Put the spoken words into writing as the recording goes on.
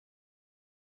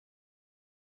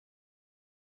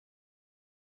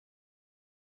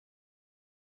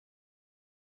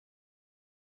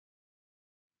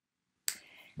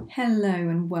Hello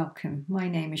and welcome. My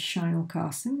name is Shynal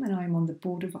Qasim and I'm on the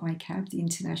board of ICAB, the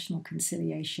International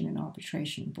Conciliation and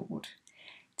Arbitration Board.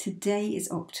 Today is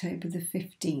October the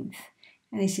 15th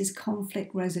and it is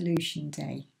Conflict Resolution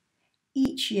Day.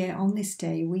 Each year on this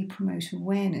day we promote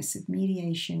awareness of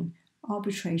mediation,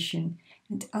 arbitration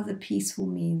and other peaceful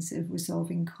means of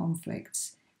resolving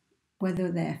conflicts,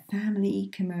 whether they're family,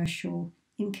 commercial,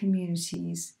 in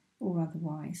communities or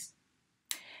otherwise.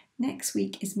 Next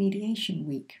week is Mediation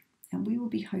Week, and we will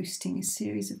be hosting a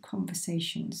series of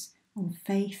conversations on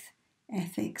faith,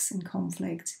 ethics and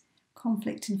conflict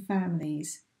in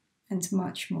families, and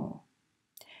much more.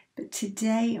 But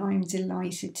today I'm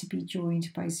delighted to be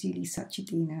joined by Zuli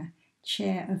Sachedina,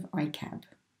 Chair of ICAB.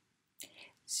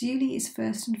 Zuli is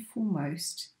first and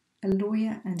foremost a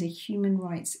lawyer and a human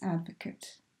rights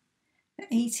advocate. For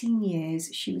 18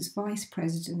 years, she was Vice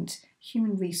President,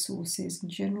 Human Resources and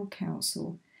General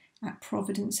Counsel at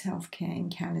Providence Healthcare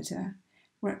in Canada,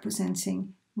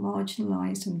 representing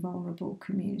marginalised and vulnerable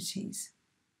communities.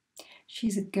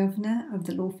 She's a governor of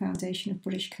the Law Foundation of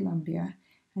British Columbia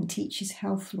and teaches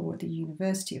health law at the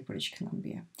University of British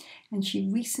Columbia. And she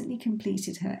recently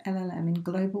completed her LLM in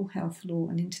Global Health Law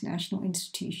and International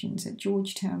Institutions at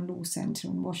Georgetown Law Center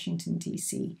in Washington,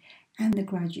 D.C., and the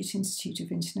Graduate Institute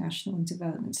of International and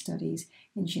Development Studies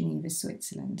in Geneva,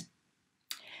 Switzerland.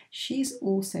 She is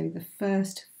also the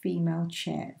first female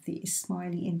chair of the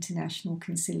Ismaili International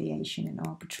Conciliation and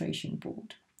Arbitration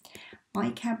Board.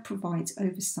 ICAB provides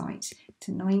oversight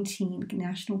to 19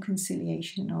 national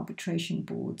conciliation and arbitration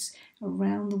boards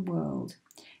around the world,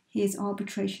 hears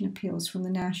arbitration appeals from the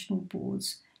national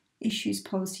boards, issues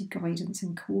policy guidance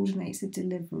and coordinates the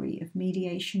delivery of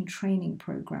mediation training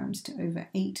programs to over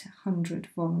 800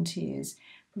 volunteers,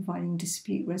 providing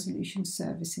dispute resolution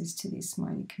services to the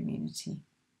Ismaili community.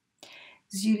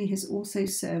 Zuli has also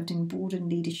served in board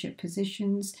and leadership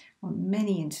positions on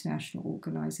many international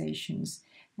organisations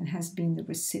and has been the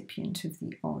recipient of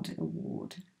the Odd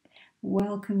Award.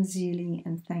 Welcome, Zuli,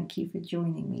 and thank you for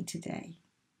joining me today.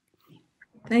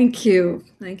 Thank you.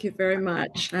 Thank you very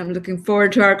much. I'm looking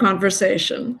forward to our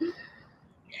conversation.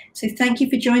 So thank you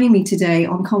for joining me today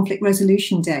on Conflict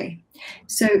Resolution Day.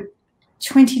 So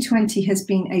 2020 has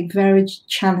been a very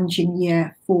challenging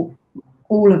year for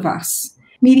all of us.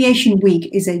 Mediation Week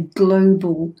is a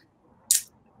global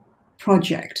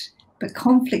project, but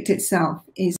conflict itself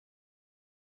is.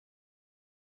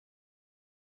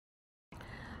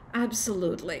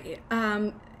 Absolutely.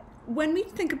 When we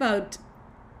think about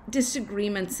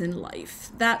disagreements in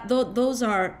life, those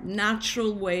are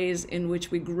natural ways in which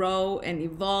we grow and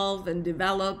evolve and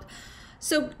develop.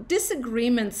 So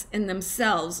disagreements in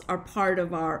themselves are part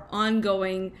of our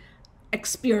ongoing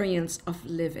experience of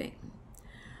living.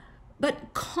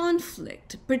 But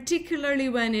conflict, particularly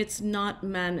when it's not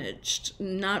managed,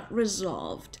 not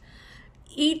resolved,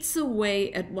 eats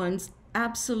away at one's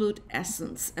absolute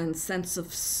essence and sense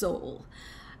of soul.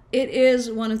 It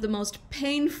is one of the most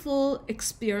painful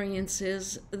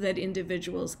experiences that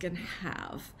individuals can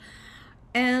have.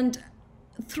 And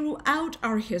throughout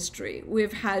our history,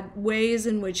 we've had ways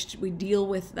in which we deal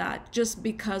with that just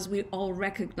because we all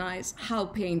recognize how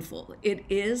painful it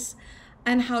is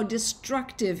and how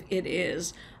destructive it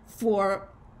is for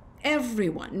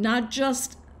everyone, not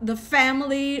just the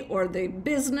family or the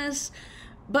business,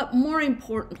 but more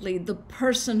importantly, the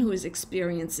person who is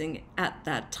experiencing it at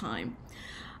that time.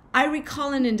 I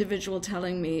recall an individual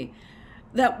telling me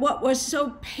that what was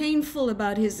so painful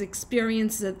about his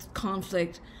experience of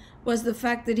conflict was the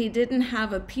fact that he didn't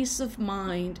have a peace of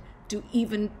mind to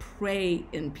even pray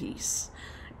in peace.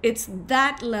 It's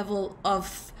that level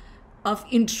of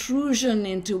intrusion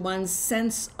into one's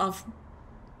sense of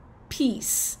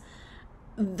peace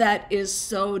that is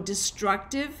so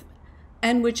destructive,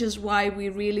 and which is why we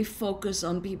really focus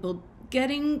on people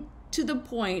getting to the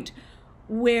point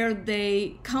where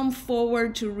they come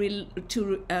forward to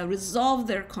resolve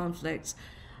their conflicts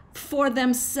for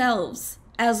themselves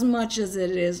as much as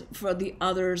it is for the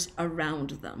others around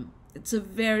them. It's a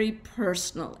very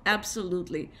personal,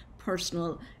 absolutely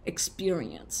personal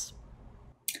experience.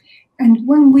 And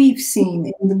when we've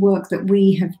seen in the work that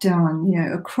we have done,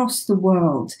 across the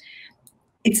world,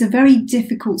 it's a very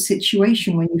difficult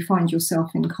situation when you find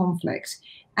yourself in conflict.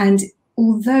 And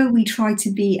although we try to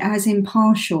be as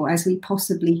impartial as we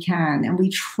possibly can, and we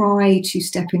try to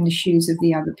step in the shoes of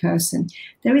the other person,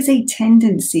 there is a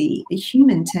tendency, a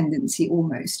human tendency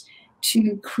almost,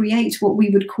 to create what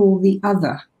we would call the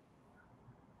other.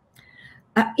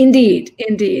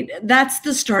 Indeed. That's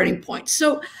the starting point.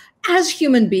 So as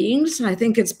human beings, I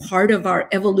think it's part of our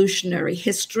evolutionary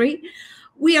history.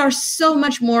 we are so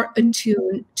much more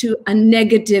attuned to a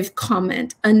negative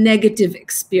comment, a negative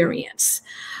experience.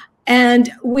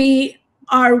 And we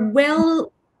are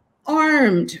well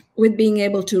armed with being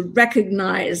able to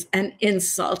recognize an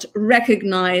insult,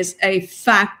 recognize a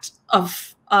fact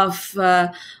of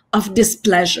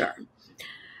displeasure.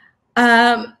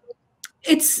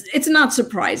 It's not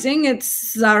surprising.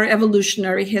 It's our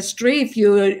evolutionary history.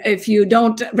 If you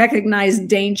don't recognize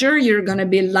danger, you're going to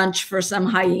be lunch for some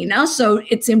hyena. So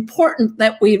it's important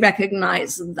that we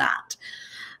recognize that.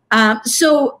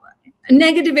 So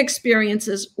negative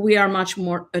experiences, we are much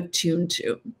more attuned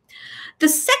to. The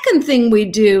second thing we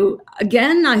do,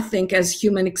 again, I think as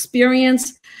human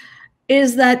experience,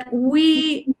 is that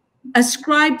we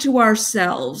ascribe to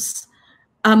ourselves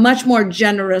a much more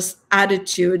generous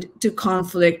attitude to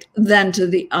conflict than to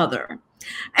the other.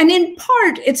 And in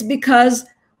part, it's because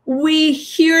we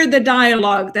hear the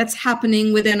dialogue that's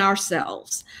happening within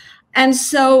ourselves. And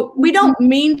so we don't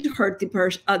mean to hurt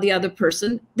the other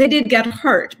person. They did get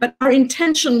hurt, but our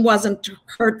intention wasn't to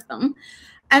hurt them.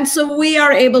 And so we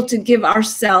are able to give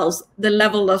ourselves the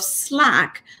level of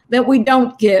slack that we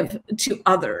don't give to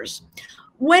others.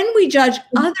 When we judge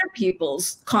other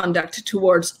people's conduct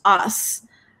towards us,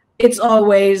 it's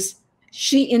always,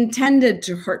 she intended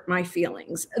to hurt my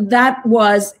feelings. That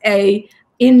was an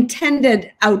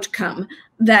intended outcome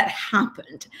that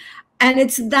happened. And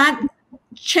it's that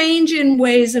change in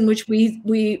ways in which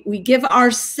we give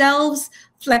ourselves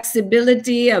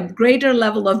flexibility, a greater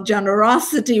level of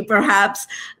generosity, perhaps,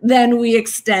 than we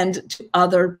extend to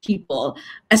other people,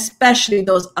 especially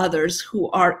those others who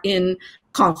are in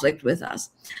conflict with us.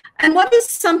 And what is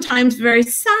sometimes very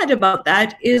sad about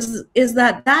that is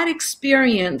that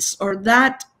experience or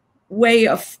that way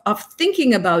of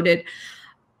thinking about it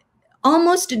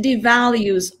almost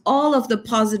devalues all of the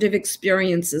positive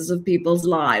experiences of people's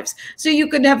lives. So you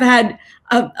could have had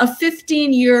a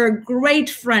 15-year great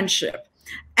friendship,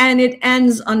 and it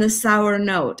ends on a sour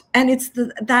note. And it's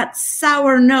that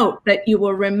sour note that you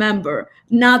will remember,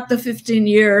 not the 15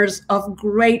 years of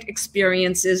great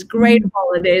experiences, great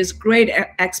holidays, great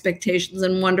expectations,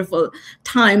 and wonderful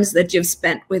times that you've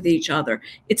spent with each other.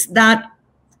 It's that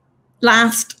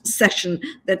last session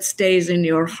that stays in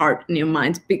your heart and your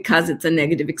mind because it's a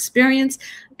negative experience,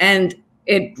 and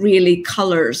it really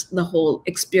colors the whole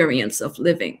experience of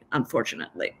living,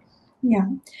 unfortunately. Yeah.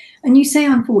 And you say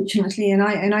unfortunately, and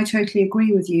I totally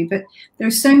agree with you, but there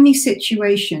are so many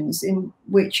situations in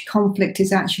which conflict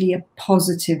is actually a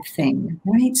positive thing,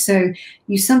 right? So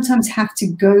you sometimes have to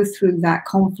go through that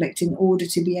conflict in order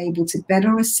to be able to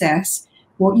better assess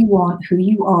what you want, who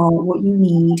you are, what you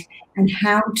need, and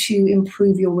how to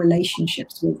improve your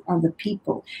relationships with other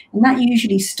people. And that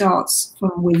usually starts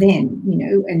from within, you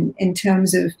know, and in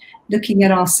terms of looking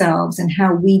at ourselves and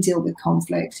how we deal with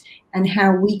conflict and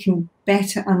how we can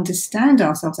better understand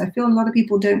ourselves. I feel a lot of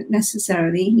people don't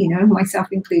necessarily, you know, myself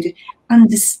included,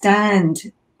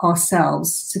 understand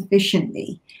ourselves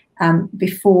sufficiently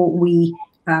before we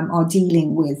are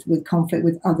dealing with conflict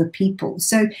with other people.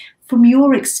 So from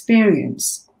your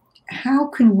experience, how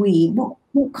can we,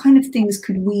 what kind of things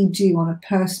could we do on a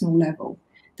personal level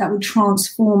that would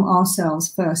transform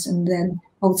ourselves first and then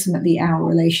ultimately our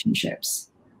relationships?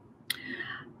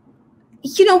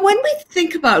 You know, when we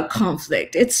think about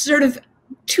conflict, it's sort of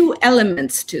two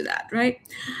elements to that, right?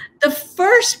 The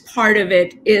first part of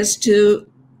it is to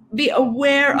be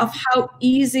aware of how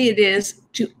easy it is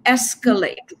to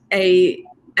escalate a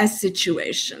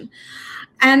situation,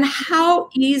 and how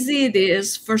easy it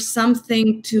is for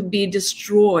something to be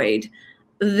destroyed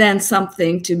than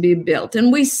something to be built.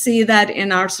 And we see that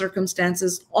in our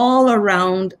circumstances all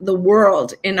around the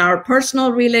world, in our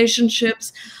personal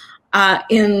relationships,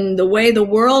 in the way the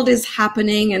world is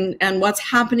happening, and what's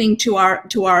happening to our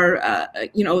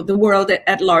you know, the world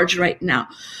at large right now.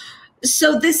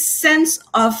 So this sense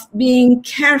of being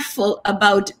careful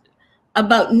about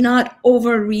not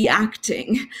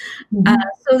overreacting,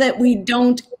 so that we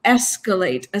don't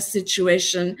escalate a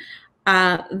situation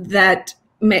that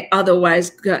may otherwise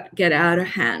get out of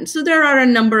hand. So there are a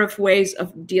number of ways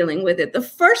of dealing with it. The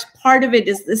first part of it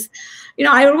is this, you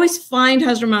know, I always find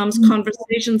Hazramam's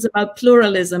conversations about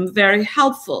pluralism very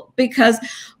helpful, because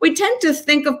we tend to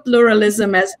think of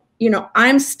pluralism as, you know,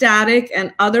 I'm static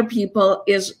and other people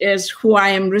is who I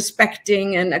am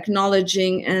respecting and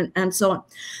acknowledging and so on.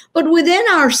 But within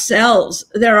ourselves,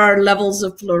 there are levels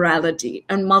of plurality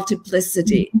and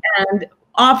multiplicity and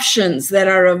options that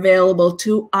are available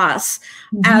to us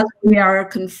as we are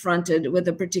confronted with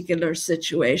a particular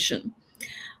situation.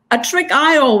 A trick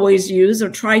I always use, or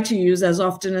try to use as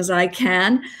often as I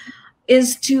can,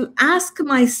 is to ask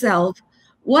myself,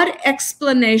 what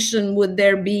explanation would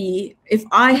there be if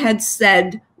I had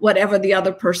said whatever the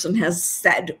other person has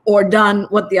said or done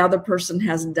what the other person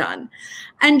has done?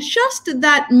 And just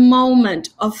that moment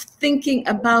of thinking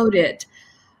about it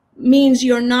means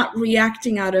you're not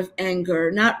reacting out of anger,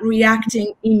 not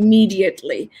reacting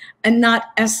immediately, and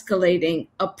not escalating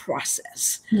a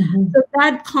process. So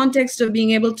that context of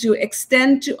being able to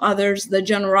extend to others the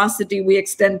generosity we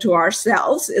extend to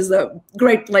ourselves is a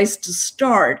great place to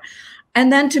start.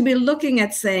 And then to be looking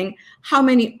at saying, how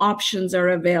many options are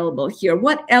available here?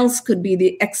 What else could be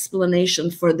the explanation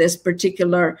for this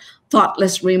particular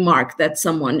thoughtless remark that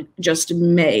someone just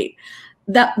made?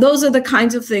 Those are the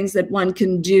kinds of things that one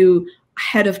can do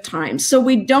ahead of time, so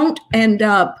we don't end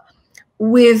up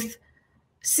with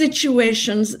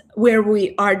situations where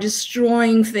we are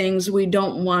destroying things we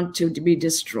don't want to be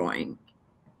destroying.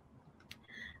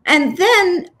 And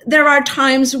then there are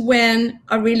times when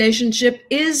a relationship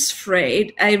is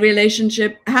frayed, a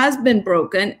relationship has been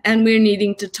broken, and we're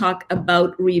needing to talk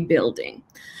about rebuilding.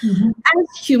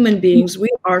 As human beings, we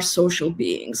are social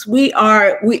beings. And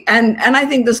I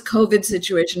think this COVID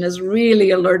situation has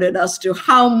really alerted us to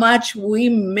how much we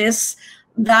miss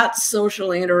that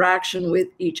social interaction with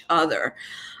each other.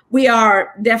 We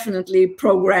are definitely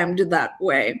programmed that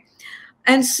way.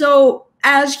 And so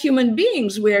as human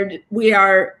beings, we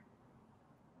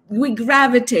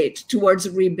gravitate towards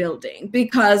rebuilding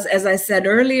because, as I said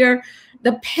earlier,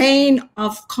 the pain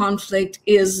of conflict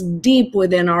is deep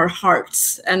within our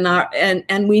hearts,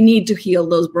 and we need to heal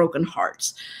those broken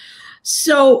hearts.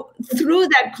 So through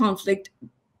that conflict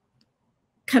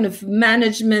kind of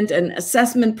management and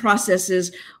assessment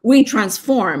processes, we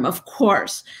transform, of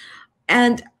course.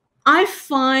 And I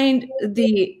find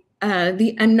the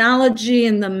analogy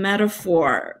and the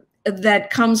metaphor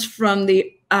that comes from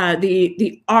the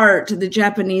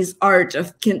Japanese art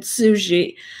of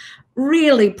kintsugi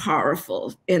really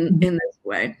powerful in this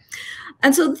way.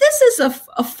 And so this is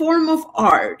a form of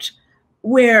art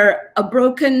where a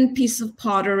broken piece of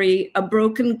pottery, a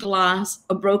broken glass,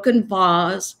 a broken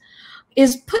vase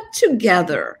is put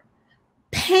together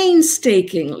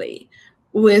painstakingly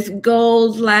with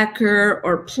gold lacquer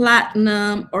or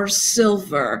platinum or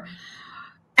silver.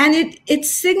 And it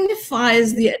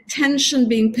signifies the attention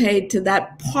being paid to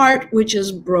that part which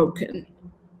is broken.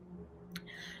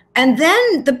 And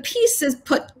then the piece is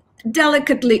put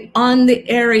delicately on the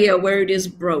area where it is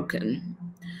broken.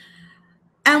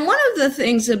 And one of the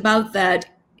things about that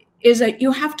is that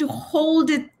you have to hold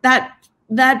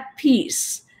that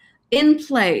piece in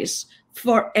place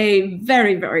for a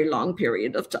very, very long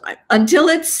period of time until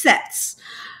it sets.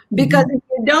 Because if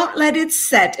you don't let it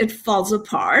set, it falls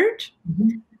apart.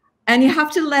 And you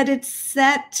have to let it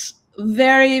set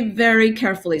very, very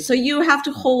carefully. So you have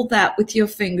to hold that with your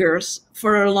fingers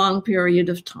for a long period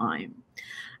of time.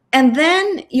 And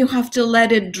then you have to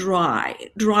let it dry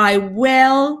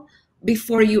well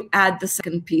before you add the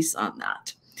second piece on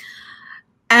that.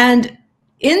 And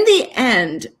in the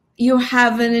end, you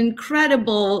have an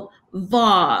incredible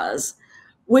vase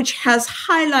which has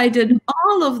highlighted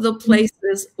all of the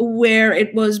places where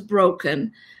it was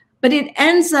broken, but it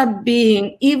ends up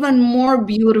being even more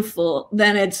beautiful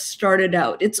than it started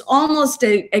out. It's almost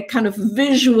a kind of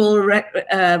visual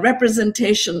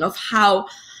representation of how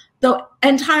the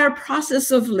entire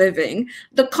process of living,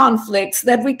 the conflicts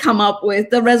that we come up with,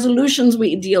 the resolutions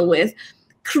we deal with,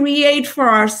 create for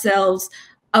ourselves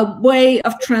a way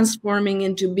of transforming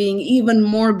into being even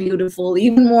more beautiful,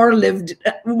 even more lived,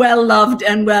 well-loved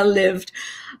and well-lived.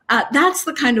 That's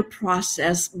the kind of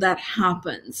process that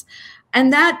happens.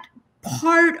 And that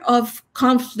part of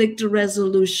conflict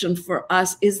resolution for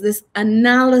us is this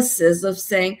analysis of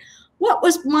saying, what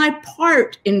was my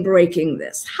part in breaking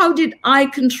this? How did I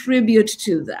contribute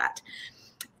to that?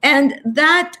 And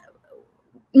that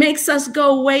makes us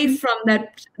go away from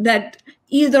that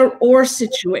either or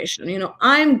situation. You know,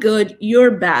 I'm good,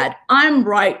 you're bad, I'm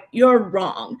right, you're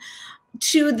wrong,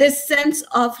 to this sense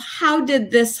of how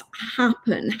did this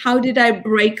happen? How did I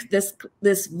break this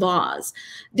vase?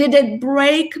 Did it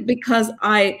break because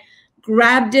I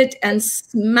grabbed it and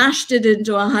smashed it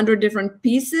into 100 different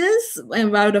pieces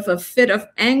out of a fit of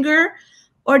anger?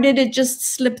 Or did it just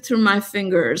slip through my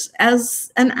fingers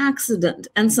as an accident?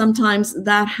 And sometimes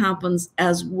that happens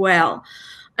as well.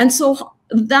 And so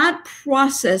that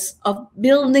process of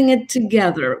building it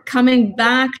together, coming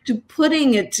back to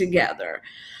putting it together,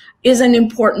 is an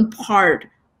important part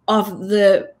of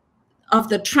the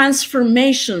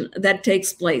transformation that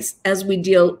takes place as we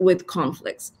deal with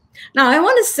conflicts. Now, I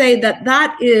want to say that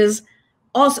that is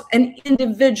also an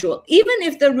individual, even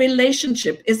if the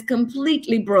relationship is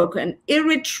completely broken,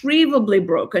 irretrievably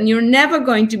broken, you're never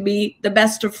going to be the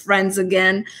best of friends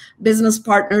again, business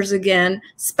partners again,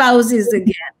 spouses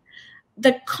again.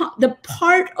 The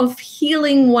part of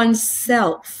healing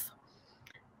oneself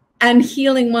and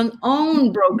healing one's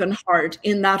own broken heart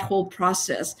in that whole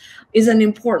process is an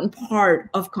important part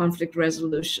of conflict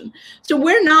resolution. So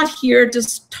we're not here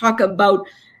to talk about,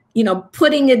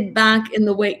 putting it back in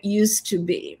the way it used to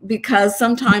be, because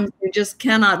sometimes you just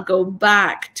cannot go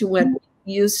back to what it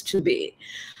used to be.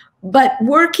 But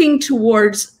working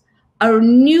towards a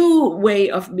new way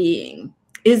of being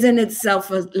is in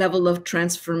itself a level of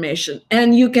transformation.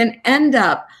 And you can end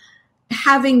up,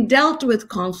 having dealt with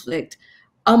conflict,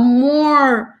 a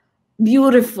more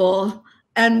beautiful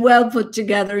and well put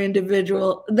together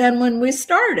individual than when we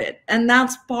started. And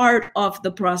that's part of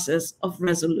the process of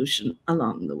resolution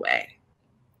along the way.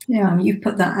 Yeah, you've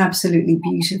put that absolutely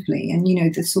beautifully. And,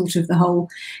 the whole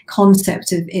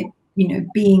concept of it,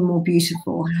 being more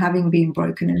beautiful, having been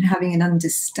broken and having an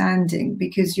understanding,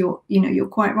 because you're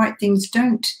quite right. Things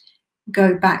don't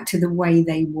go back to the way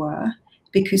they were,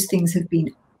 because things have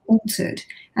been altered,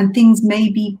 and things may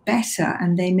be better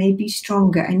and they may be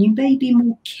stronger, and you may be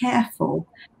more careful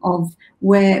of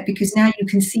where, because now you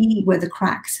can see where the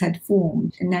cracks had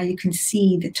formed, and now you can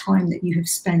see the time that you have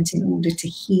spent in order to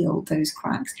heal those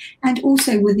cracks. And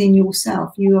also within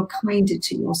yourself, you are kinder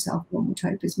to yourself, one would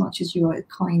hope, as much as you are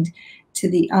kind to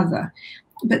the other.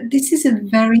 But this is a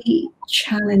very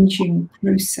challenging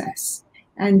process,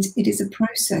 and it is a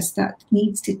process that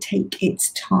needs to take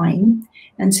its time.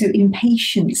 And so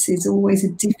impatience is always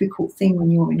a difficult thing when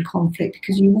you're in conflict,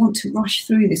 because you want to rush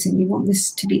through this and you want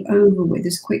this to be over with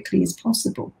as quickly as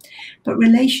possible. But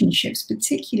relationships,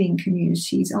 particularly in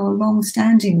communities, are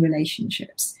long-standing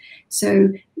relationships. So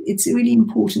it's really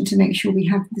important to make sure we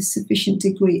have the sufficient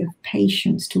degree of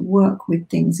patience to work with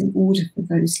things in order for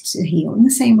those to heal. In the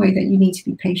same way that you need to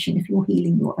be patient if you're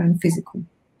healing your own physical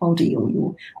body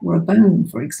or a bone,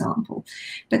 for example.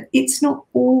 But it's not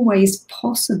always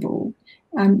possible.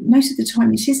 Most of the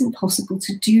time, it isn't possible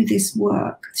to do this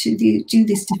work, to do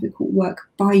this difficult work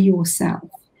by yourself,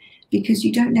 because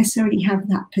you don't necessarily have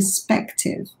that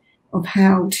perspective of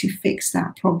how to fix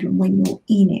that problem when you're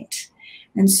in it.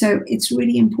 And so it's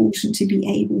really important to be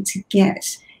able to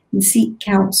get and seek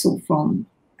counsel from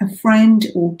a friend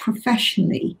or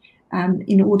professionally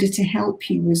in order to help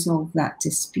you resolve that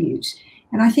dispute.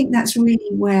 And I think that's really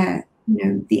where,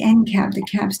 the NCAB, the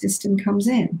CAB system, comes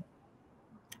in.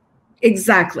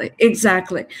 Exactly.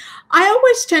 I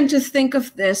always tend to think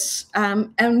of this,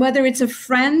 and whether it's a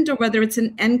friend or whether it's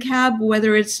an NCAB,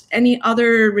 whether it's any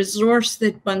other resource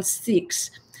that one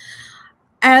seeks,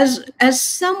 as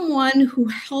someone who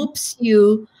helps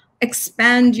you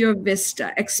expand your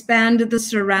vista, expand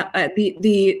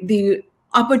the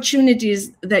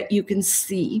opportunities that you can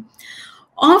see.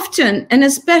 Often, and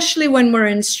especially when we're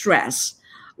in stress,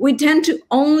 we tend to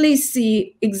only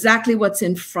see exactly what's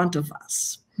in front of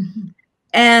us. Mm-hmm.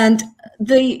 And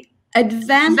the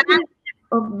advantage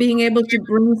of being able to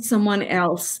bring someone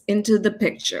else into the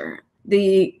picture,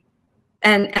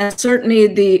 and certainly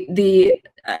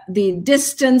the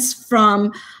distance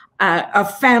from a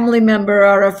family member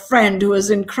or a friend who is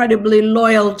incredibly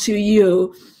loyal to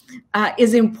you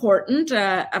is important.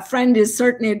 A friend is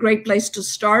certainly a great place to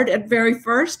start at very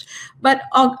first, but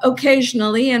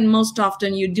occasionally, and most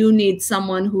often, you do need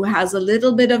someone who has a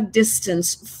little bit of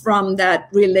distance from that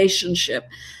relationship,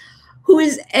 who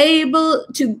is able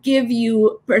to give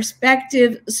you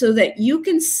perspective so that you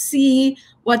can see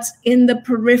what's in the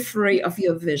periphery of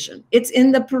your vision. It's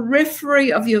in the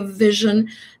periphery of your vision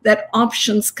that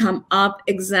options come up,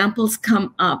 examples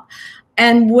come up,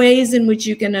 and ways in which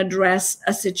you can address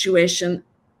a situation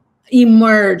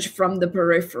emerge from the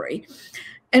periphery.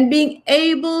 And being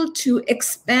able to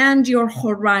expand your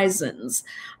horizons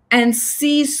and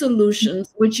see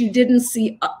solutions which you didn't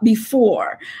see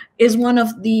before is one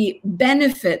of the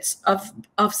benefits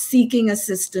of seeking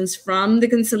assistance from the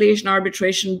Conciliation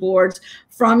Arbitration Boards,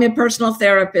 from a personal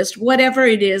therapist, whatever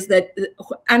it is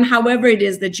and however it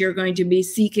is that you're going to be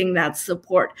seeking that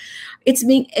support. It's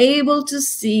being able to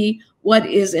see what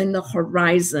is in the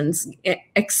horizons,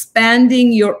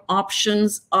 expanding your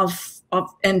options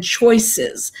and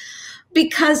choices.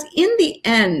 Because in the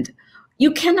end,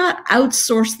 you cannot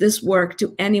outsource this work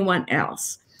to anyone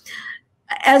else.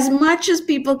 As much as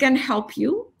people can help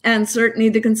you, and certainly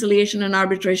the Conciliation and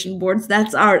Arbitration Boards,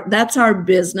 that's our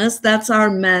business, that's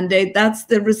our mandate,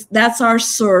 that's our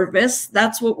service,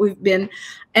 that's what we've been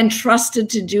entrusted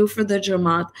to do for the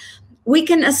Jamat. We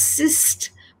can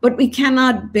assist but we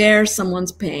cannot bear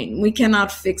someone's pain. We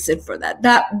cannot fix it for that.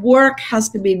 That work has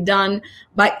to be done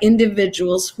by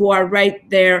individuals who are right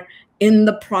there in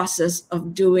the process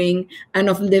of doing and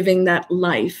of living that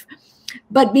life.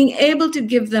 But being able to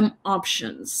give them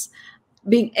options,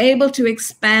 being able to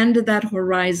expand that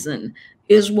horizon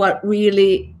is what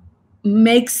really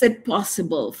makes it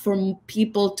possible for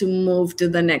people to move to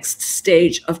the next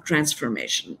stage of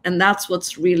transformation. And that's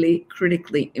what's really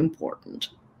critically important.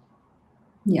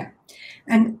 Yeah.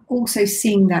 And also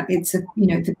seeing that it's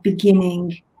the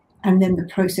beginning and then the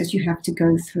process you have to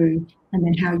go through, and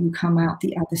then how you come out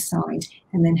the other side,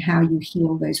 and then how you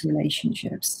heal those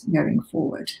relationships going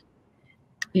forward.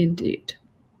 Indeed.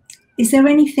 Is there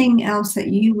anything else that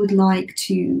you would like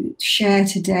to share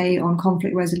today on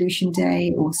Conflict Resolution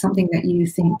Day, or something that you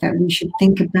think that we should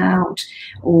think about,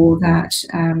 or that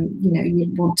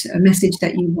you want a message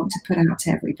that you want to put out to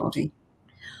everybody?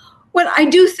 Well, I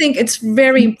do think it's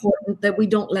very important that we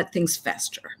don't let things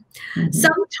fester. Mm-hmm.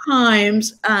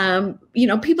 Sometimes,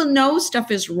 people know stuff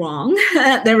is wrong,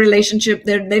 their relationship,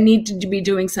 they need to be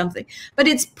doing something, but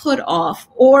it's put off,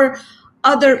 or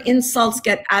other insults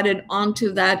get added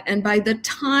onto that. And by the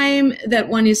time that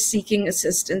one is seeking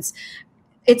assistance,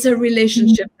 it's a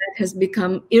relationship that has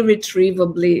become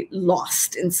irretrievably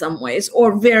lost in some ways,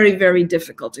 or very, very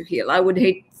difficult to heal. I would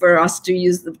hate for us to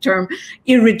use the term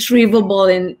irretrievable,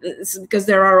 because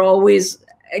there are always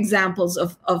examples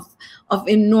of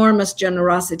enormous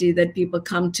generosity that people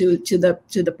come to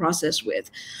the process with.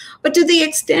 But to the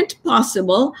extent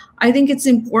possible, I think it's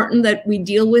important that we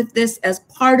deal with this as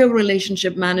part of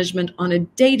relationship management on a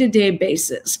day-to-day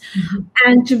basis,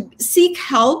 and to seek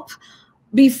help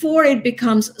before it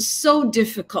becomes so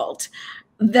difficult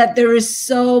that there is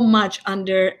so much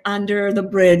under the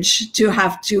bridge to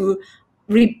have to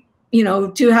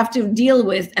deal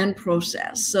with and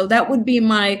process. So that would be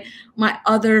my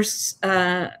other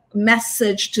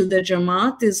message to the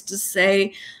Jamat, is to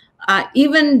say,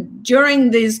 even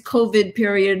during these COVID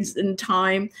periods in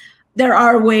time, there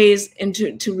are ways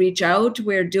to reach out.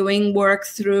 We're doing work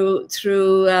through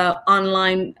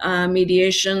online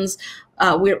mediations.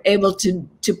 We're able to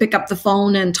pick up the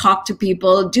phone and talk to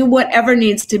people, do whatever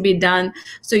needs to be done,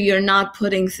 so you're not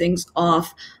putting things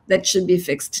off that should be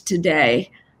fixed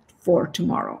today for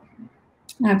tomorrow.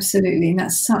 Absolutely. And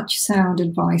that's such sound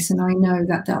advice. And I know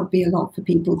that that'll be a lot for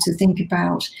people to think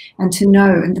about, and to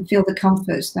know and to feel the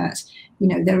comfort that,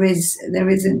 there is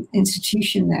an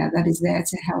institution there that is there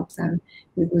to help them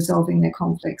with resolving their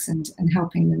conflicts and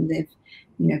helping them live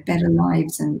better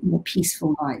lives and more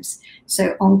peaceful lives.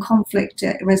 So on Conflict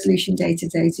Resolution Day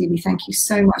today, Julie, thank you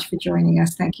so much for joining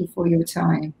us. Thank you for your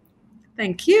time.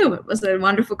 Thank you. It was a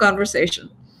wonderful conversation.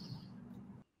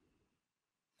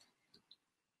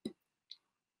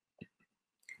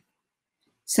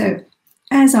 So,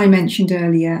 as I mentioned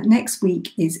earlier, next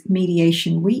week is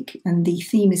Mediation Week, and the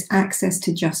theme is access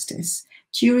to justice.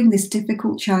 During this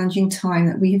difficult, challenging time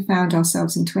that we have found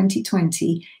ourselves in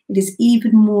 2020, it is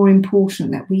even more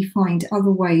important that we find other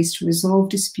ways to resolve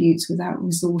disputes without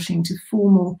resorting to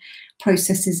formal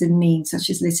processes and means such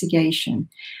as litigation.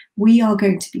 We are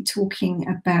going to be talking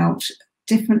about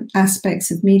different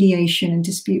aspects of mediation and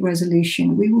dispute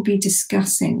resolution. We will be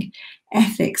discussing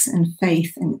ethics and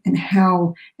faith, and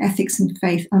how ethics and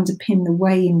faith underpin the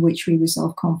way in which we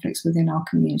resolve conflicts within our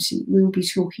community. We will be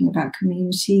talking about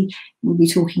community. We'll be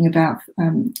talking about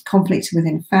conflict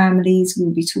within families.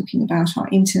 We'll be talking about our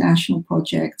international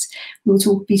projects.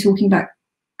 We'll be talking about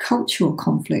cultural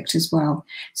conflict as well.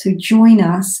 So join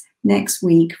us next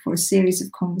week for a series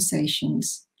of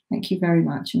conversations. Thank you very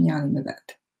much, and Yali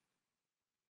Mavet.